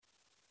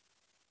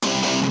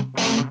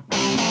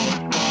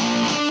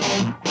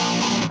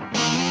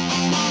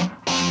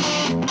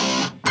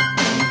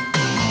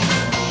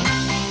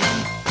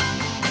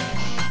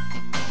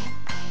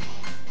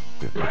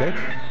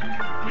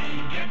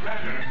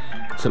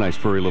It's a nice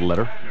furry little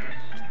letter.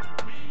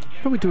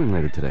 What are we doing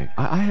later today?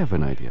 I have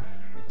an idea.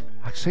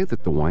 I say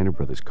that the Whiner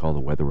Brothers call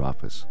the weather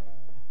office,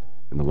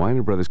 and the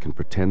Whiner Brothers can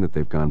pretend that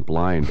they've gone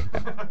blind,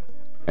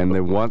 and they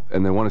want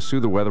to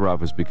sue the weather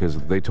office because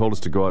they told us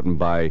to go out and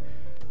buy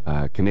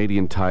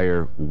Canadian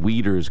Tire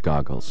Weeder's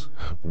goggles.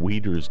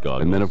 Weeder's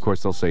goggles. And then, of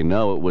course, they'll say,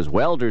 no, it was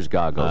Welder's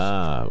goggles.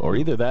 Or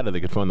either that or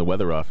they could phone the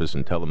weather office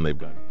and tell them they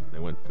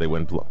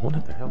went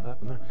what the hell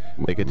happened there?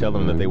 They could tell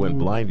them that they went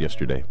blind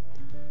yesterday.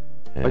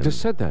 And I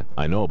just said that.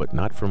 I know, but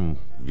not from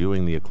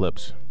viewing the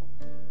eclipse.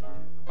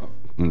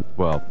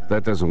 Well,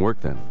 that doesn't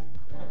work then.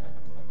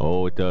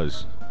 Oh, it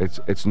does.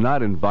 It's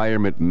not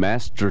environment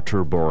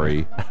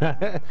masturbatory.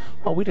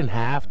 Well, we didn't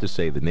have to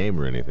say the name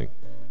or anything.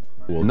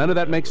 Well, none of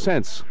that makes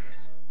sense.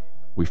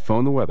 We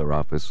phone the weather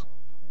office,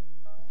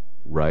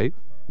 right?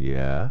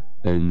 Yeah.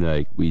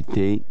 And we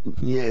think,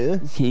 yeah.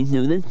 Okay, so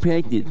let's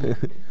practice.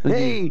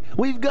 Hey,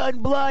 we've gone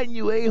blind,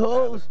 you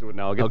a-holes. Let's do it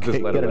now. I'll get this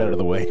letter. Get it out of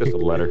the way. Just a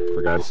letter,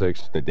 for God's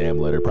sakes. The damn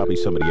letter. Probably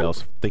somebody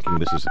else thinking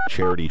this is a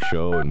charity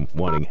show and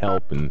wanting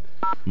help and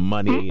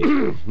money.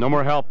 No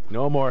more help.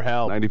 No more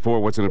help. 94,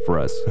 what's in it for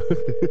us?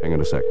 Hang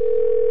on a sec.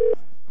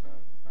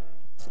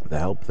 The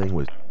help thing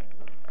was...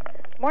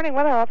 Morning,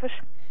 weather office.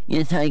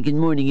 Yes, hi, good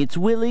morning. It's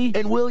Willie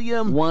and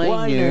William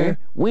Whiner.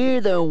 We're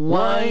the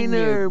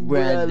Whiner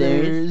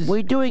Brothers.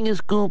 We're doing a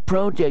school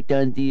project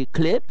on the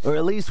eclipse. Or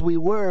at least we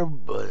were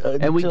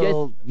and we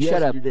until just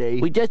yesterday. Shut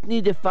up. We just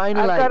need to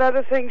finalize. I've got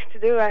other things to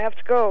do. I have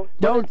to go.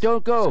 Don't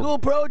go. School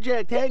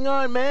project. Hang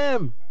on,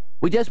 ma'am.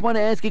 We just want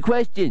to ask a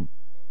question.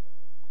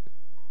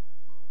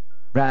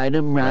 Ride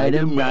 'em, ride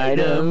 'em, ride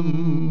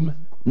 'em.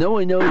 No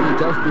one knows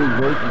it's us doing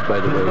voices, by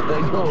the way.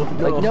 No.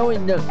 Like, no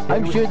one knows.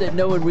 I'm sure that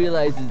no one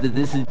realizes that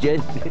this is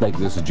Jesse. Like,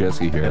 this is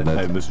Jesse here.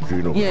 And this is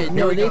Gino. Yeah,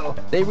 no,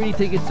 they really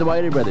think it's the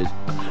Whiner Brothers.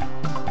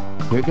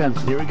 Here it comes.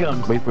 Here it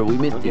comes. Wait for it. We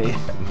missed it.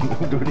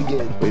 We'll do it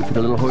again. Wait for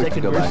the little horse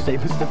Second to go verse, by.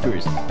 same as the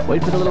first.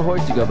 Wait for the little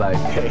horse to go by.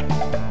 Okay.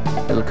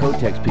 Little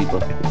Kotex people.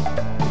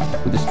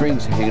 With the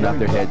strings hanging off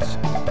their heads.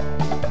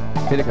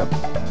 Here they come.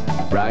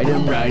 Ride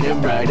 'em, ride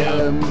 'em, ride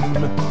 'em.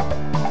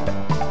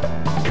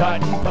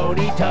 Cotton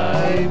pony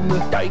time.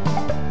 Dyke.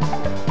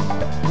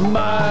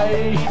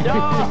 My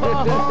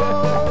dog.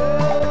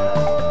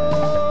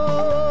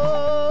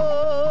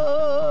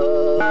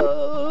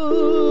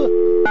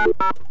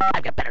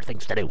 I've got better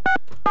things to do.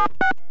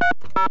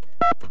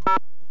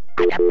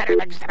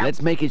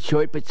 Let's make it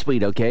short but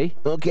sweet, okay?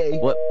 Okay.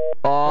 What?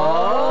 Oh!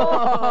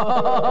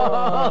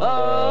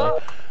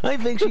 I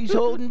think she's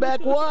holding back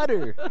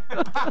water.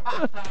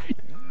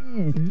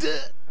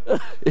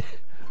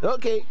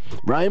 Okay.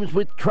 Rhymes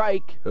with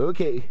trike.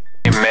 Okay.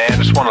 Hey man,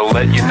 just want to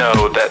let you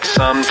know that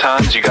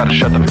sometimes you gotta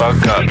shut the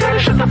fuck up.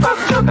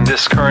 And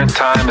this current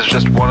time is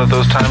just one of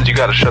those times you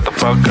gotta shut the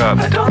fuck up.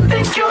 I don't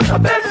think you're a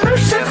bad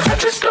person, I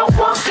just don't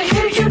want to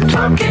hear you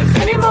talking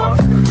anymore.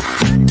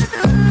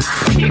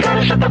 You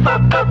gotta shut the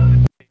fuck up.